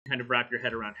kind of wrap your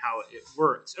head around how it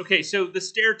works. Okay, so the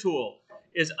stair tool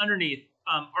is underneath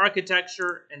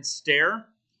architecture and stair,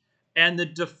 and the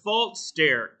default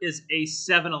stair is a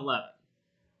 7-Eleven.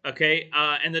 Okay,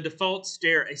 and the default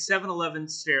stair, a 7-Eleven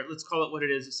stair, let's call it what it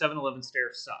is, a 7-Eleven stair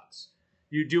sucks.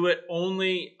 You do it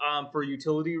only for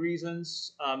utility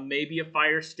reasons, maybe a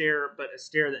fire stair, but a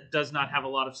stair that does not have a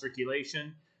lot of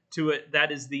circulation to it.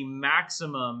 That is the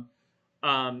maximum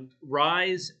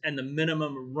rise and the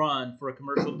minimum run for a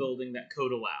commercial building that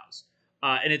code allows.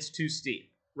 And it's too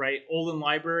steep, right? Olin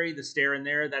Library, the stair in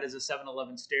there, that is a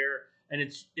 7-Eleven stair, and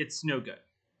it's no good.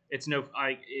 It's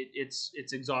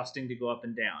it's exhausting to go up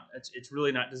and down. It's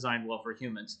really not designed well for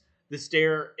humans. The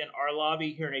stair in our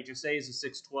lobby here in HSA is a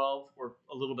 612 or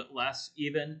a little bit less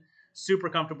even. Super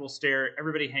comfortable stair.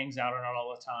 Everybody hangs out on it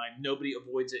all the time. Nobody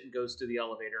avoids it and goes to the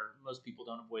elevator. Most people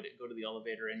don't avoid it and go to the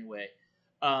elevator anyway.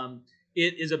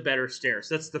 It is a better stair.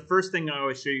 So that's the first thing I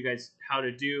always show you guys how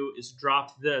to do is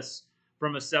drop this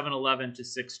from a 7-Eleven to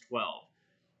 612.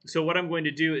 So what I'm going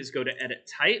to do is go to Edit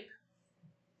Type.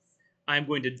 I'm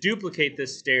going to duplicate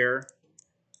this stair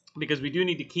because we do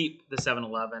need to keep the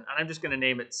 7-Eleven, and I'm just going to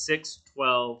name it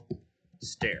 612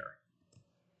 stair.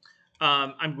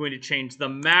 I'm going to change the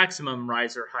maximum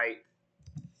riser height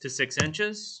to 6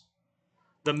 inches,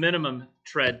 the minimum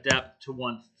tread depth to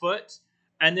 1 foot,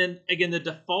 and then again the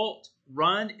default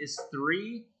run is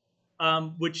 3,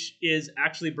 which is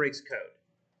actually breaks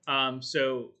code.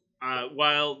 So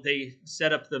while they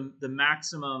set up the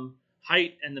maximum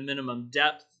height and the minimum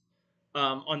depth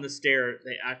on the stair,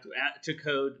 they to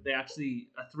code. They actually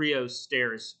a 3.0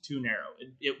 stair is too narrow.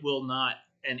 It will not,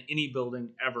 in any building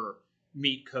ever,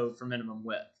 meet code for minimum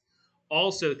width.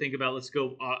 Also, think about let's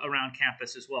go around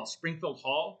campus as well. Springfield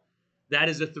Hall, that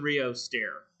is a 3.0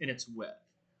 stair in its width,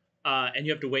 and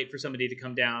you have to wait for somebody to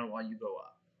come down while you go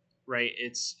up. Right?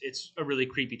 It's a really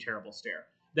creepy, terrible stair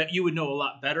that you would know a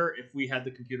lot better if we had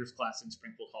the computers class in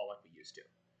Springfield Hall like we used to.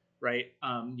 Right?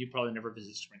 You'd probably never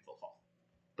visit Springfield Hall.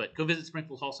 But go visit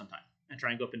Springfield Hall sometime and try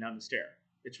and go up and down the stair.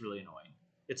 It's really annoying.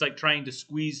 It's like trying to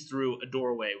squeeze through a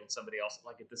doorway with somebody else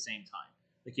like at the same time.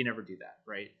 Like you never do that,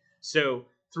 right? So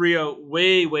 3.0,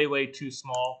 way, way, way too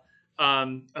small.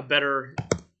 A better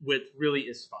width really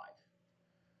is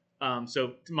 5.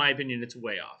 So in my opinion, it's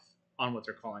way off on what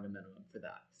they're calling a minimum for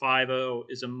that. 5.0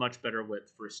 is a much better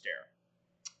width for a stair.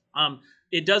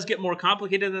 It does get more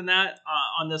complicated than that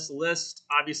on this list.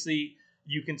 Obviously,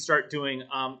 you can start doing,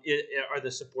 are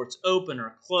the supports open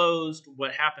or closed?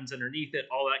 What happens underneath it?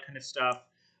 All that kind of stuff.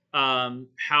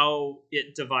 How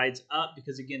it divides up,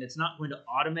 because again, it's not going to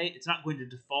automate. It's not going to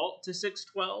default to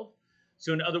 612.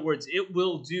 So in other words, it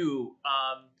will do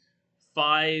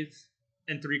 5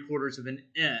 3/4 of an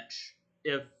inch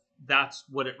if that's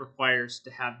what it requires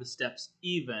to have the steps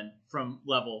even from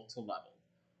level to level.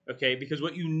 Okay, because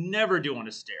what you never do on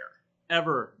a stair,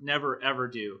 ever, never, ever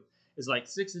do, is like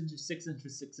 6 inches, 6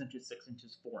 inches, 6 inches, 6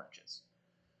 inches, 4 inches.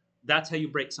 That's how you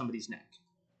break somebody's neck.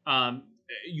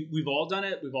 We've all done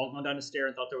it. We've all gone down a stair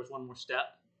and thought there was one more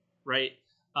step, right?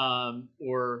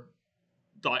 Or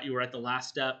thought you were at the last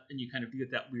step and you kind of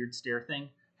get that weird stair thing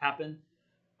happen.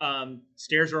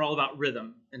 Stairs are all about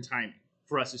rhythm and timing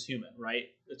for us as human,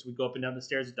 right? As we go up and down the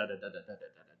stairs, da da da da da da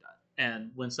da da.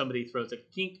 And when somebody throws a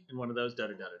kink in one of those, da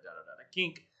da da da da da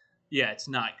kink, yeah, it's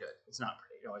not good. It's not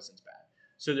pretty. It always ends bad.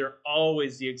 So they're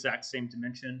always the exact same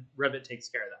dimension. Revit takes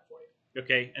care of that for you,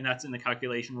 okay? And that's in the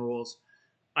calculation rules.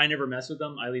 I never mess with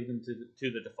them. I leave them to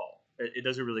the default. It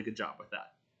does a really good job with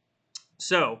that.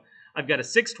 So I've got a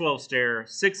 612 stair,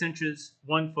 6 inches,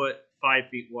 1 foot, 5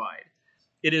 feet wide.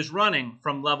 It is running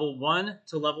from level 1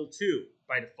 to level 2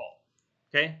 by default,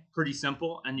 okay? Pretty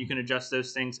simple, and you can adjust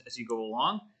those things as you go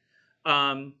along.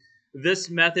 This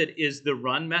method is the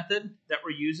run method that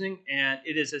we're using, and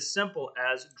it is as simple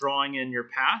as drawing in your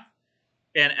path.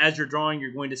 And as you're drawing,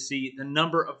 you're going to see the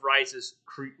number of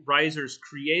risers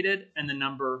created and the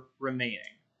number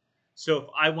remaining. So if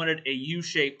I wanted a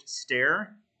U-shaped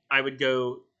stair, I would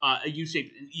go a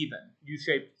U-shaped and even,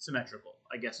 U-shaped symmetrical,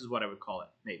 I guess is what I would call it.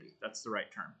 Maybe that's the right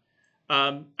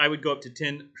term. I would go up to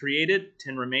 10 created,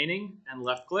 10 remaining, and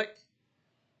left click.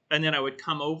 And then I would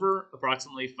come over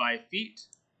approximately 5 feet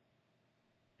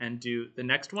and do the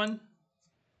next one.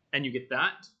 And you get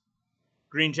that.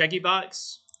 Green checky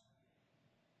box.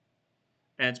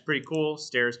 And it's pretty cool.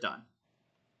 Stair's done.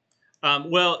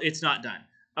 Well, it's not done.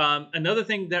 Another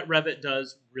thing that Revit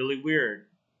does really weird.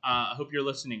 I hope you're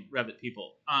listening, Revit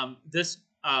people. This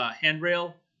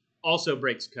handrail also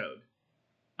breaks code,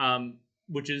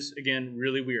 which is, again,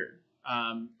 really weird.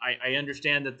 I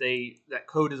understand that that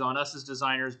code is on us as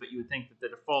designers, but you would think that the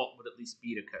default would at least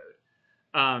be to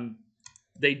code.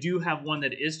 They do have one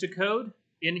that is to code,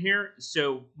 in here.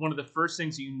 So one of the first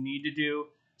things you need to do,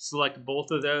 select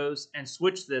both of those and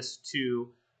switch this to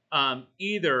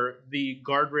either the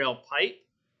guardrail pipe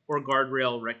or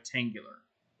guardrail rectangular.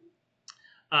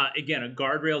 Again, a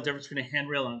guardrail, difference between a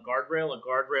handrail and a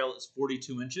guardrail is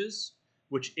 42 inches,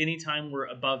 which anytime we're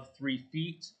above 3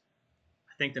 feet,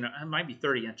 I think that it might be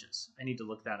 30 inches. I need to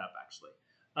look that up actually.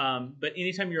 But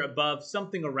anytime you're above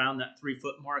something around that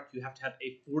 3-foot mark, you have to have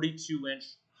a 42-inch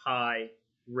high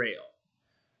rail.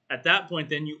 At that point,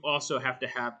 then you also have to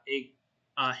have a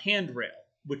handrail,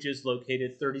 which is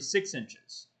located 36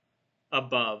 inches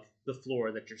above the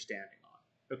floor that you're standing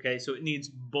on. Okay, so it needs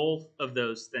both of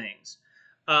those things.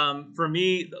 For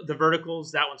me, the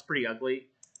verticals, that one's pretty ugly.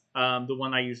 The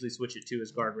one I usually switch it to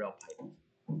is guardrail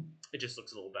pipe. It just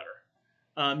looks a little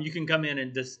better. You can come in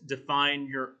and define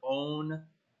your own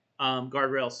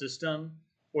guardrail system.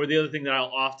 Or the other thing that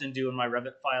I'll often do in my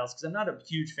Revit files, because I'm not a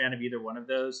huge fan of either one of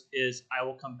those, is I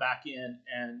will come back in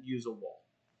and use a wall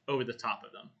over the top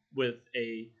of them with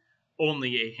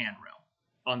only a handrail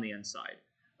on the inside.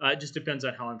 It just depends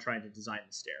on how I'm trying to design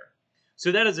the stair.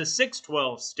 So that is a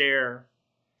 612 stair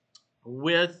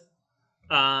with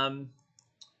the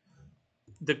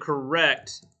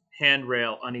correct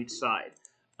handrail on each side.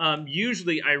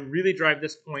 Usually I really drive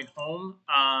this point home,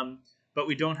 but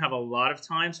we don't have a lot of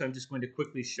time, so I'm just going to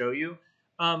quickly show you.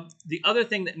 The other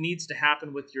thing that needs to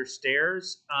happen with your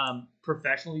stairs,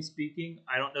 professionally speaking,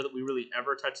 I don't know that we really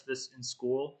ever touch this in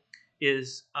school,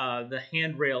 is the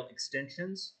handrail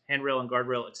and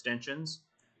guardrail extensions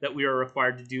that we are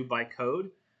required to do by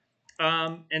code.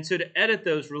 And so to edit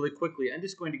those really quickly, I'm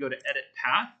just going to go to Edit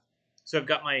Path. So I've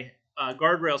got my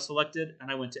guardrail selected, and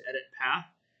I went to Edit Path.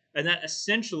 And that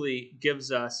essentially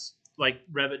gives us, like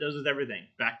Revit does with everything,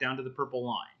 back down to the purple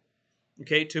line.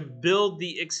 Okay, to build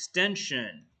the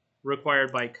extension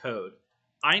required by code,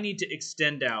 I need to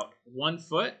extend out 1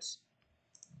 foot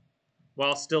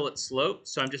while still at slope.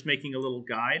 So I'm just making a little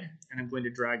guide, and I'm going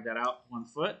to drag that out 1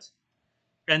 foot.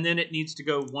 And then it needs to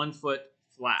go 1 foot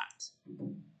flat.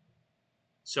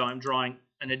 So I'm drawing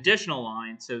an additional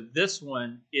line. So this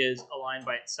one is a line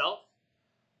by itself.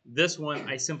 This one,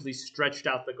 I simply stretched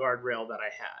out the guardrail that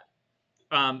I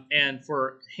had. And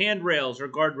for handrails or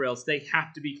guardrails, they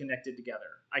have to be connected together.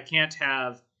 I can't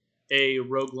have a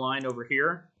rogue line over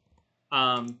here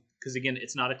because, again,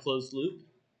 it's not a closed loop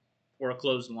or a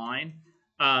closed line.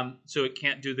 So it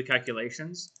can't do the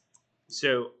calculations.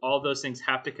 So all those things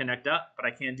have to connect up, but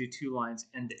I can do 2 lines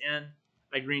end to end.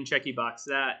 I green checky box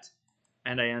that,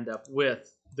 and I end up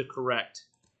with the correct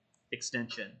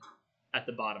extension at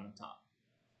the bottom and top.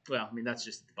 Well, I mean, that's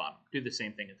just at the bottom. Do the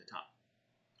same thing at the top.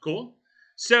 Cool?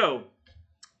 So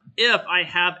if I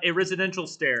have a residential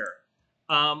stair,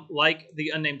 like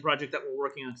the unnamed project that we're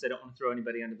working on, because I don't want to throw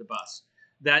anybody under the bus,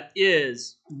 that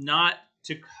is not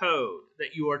to code,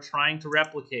 that you are trying to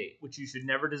replicate, which you should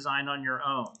never design on your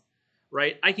own,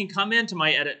 right? I can come into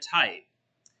my edit type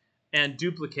and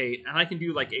duplicate, and I can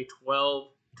do like a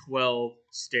 12-12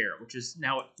 stair, which is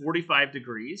now at 45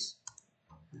 degrees.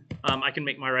 I can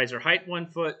make my riser height 1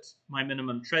 foot, my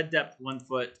minimum tread depth 1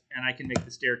 foot, and I can make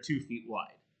the stair 2 feet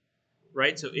wide,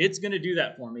 right? So it's going to do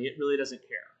that for me. It really doesn't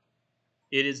care.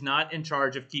 It is not in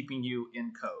charge of keeping you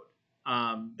in code.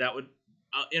 That would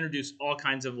introduce all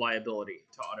kinds of liability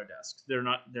to Autodesk.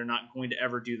 They're not going to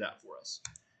ever do that for us.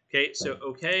 Okay, so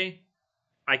okay,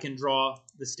 I can draw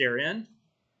the stair in.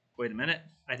 Wait a minute,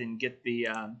 I didn't get the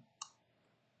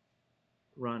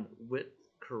run width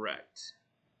correct.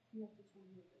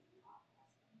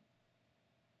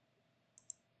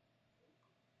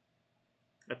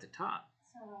 At the top.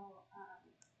 So,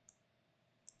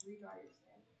 redraw your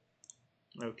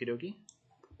stair. Okie dokie.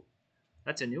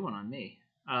 That's a new one on me.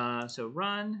 So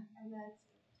run. And then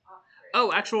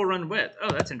Oh, actual run width.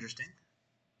 Oh, that's interesting.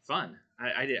 Fun.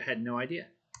 I had no idea.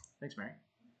 Thanks, Mary.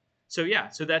 So yeah,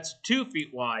 so that's 2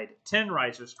 feet wide, 10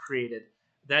 risers created.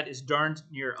 That is darned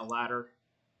near a ladder,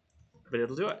 but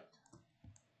it'll do it.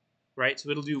 Right? So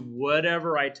it'll do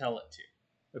whatever I tell it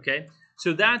to. Okay?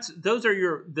 So those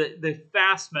are the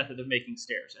fast method of making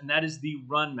stairs, and that is the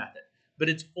run method. But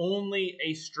it's only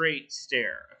a straight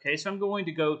stair. Okay, so I'm going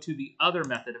to go to the other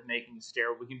method of making a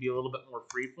stair. We can be a little bit more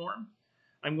freeform.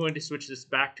 I'm going to switch this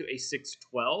back to a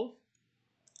 612.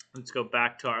 Let's go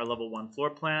back to our level 1 floor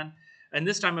plan. And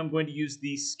this time I'm going to use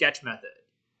the sketch method.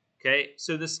 Okay,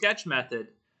 so the sketch method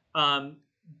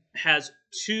has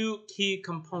 2 key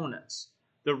components,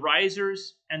 the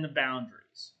risers and the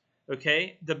boundaries.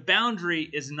 Okay, the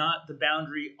boundary is not the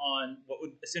boundary on what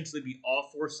would essentially be all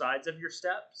 4 sides of your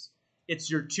steps. It's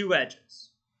your 2 edges,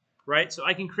 right? So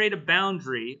I can create a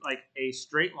boundary like a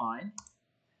straight line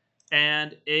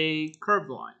and a curved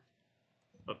line.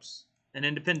 oops, an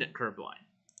independent curved line.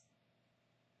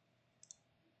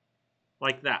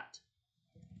 Like that.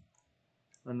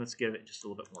 And let's give it just a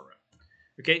little bit more room.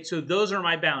 Okay, so those are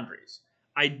my boundaries.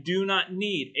 I do not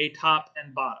need a top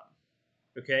and bottom.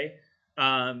 Okay,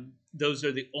 those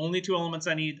are the only two elements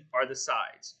I need are the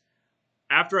sides.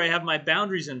 After I have my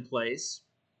boundaries in place,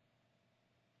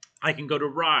 I can go to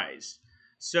rise.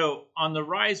 So on the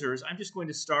risers, I'm just going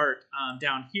to start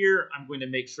down here. I'm going to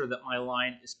make sure that my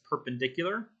line is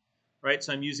perpendicular, right?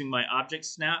 So I'm using my object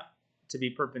snap to be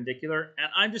perpendicular, and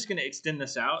I'm just going to extend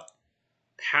this out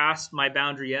past my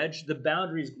boundary edge. The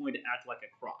boundary is going to act like a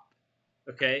crop,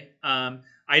 okay?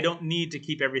 I don't need to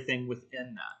keep everything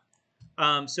within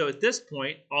that. So at this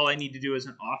point, all I need to do is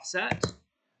an offset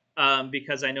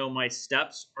because I know my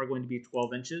steps are going to be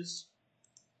 12 inches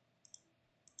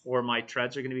or my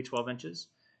treads are going to be 12 inches.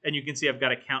 And you can see I've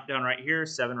got a countdown right here,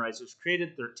 7 risers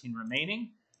created, 13 remaining.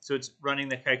 So it's running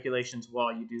the calculations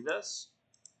while you do this.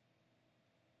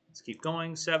 Let's keep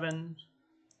going, 7.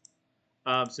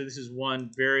 So this is one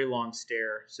very long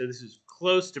stair. So this is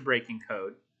close to breaking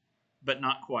code, but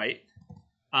not quite.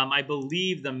 I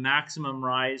believe the maximum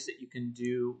rise that you can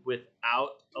do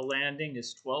without a landing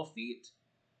is 12 feet,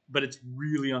 but it's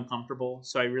really uncomfortable.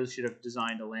 So I really should have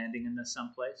designed a landing in this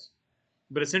someplace.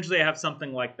 But essentially I have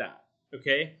something like that.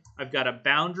 Okay, I've got a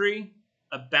boundary,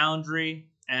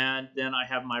 and then I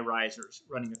have my risers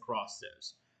running across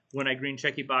those. When I green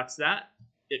checky box that,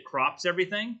 it crops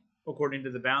everything according to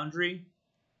the boundary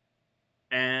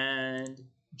and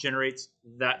generates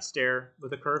that stair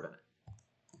with a curve in it.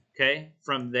 Okay,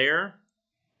 from there,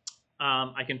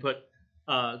 I can put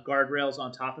guardrails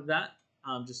on top of that,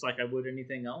 just like I would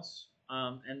anything else,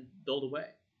 and build away.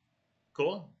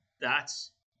 Cool.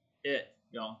 That's it.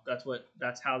 Y'all,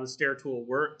 that's how the stair tool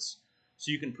works.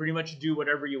 So you can pretty much do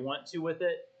whatever you want to with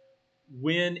it.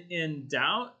 When in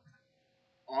doubt,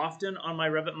 often on my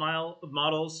Revit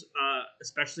models,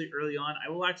 especially early on, I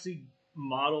will actually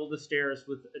model the stairs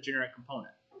with a generic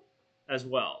component as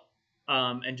well,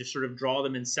 and just sort of draw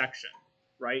them in section,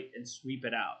 right, and sweep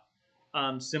it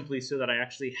out, simply so that I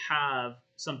actually have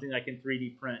something I can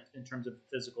 3D print in terms of a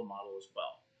physical model as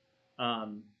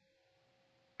well.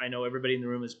 I know everybody in the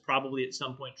room has probably at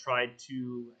some point tried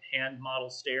to hand model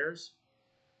stairs.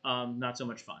 Not so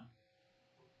much fun,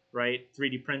 right?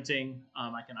 3D printing,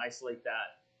 I can isolate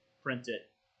that, print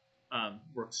it,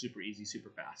 works super easy,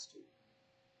 super fast,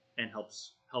 and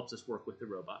helps us work with the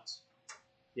robots.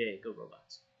 Yay, go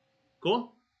robots.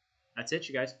 Cool. That's it,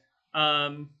 you guys.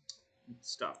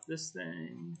 Stop this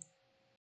thing.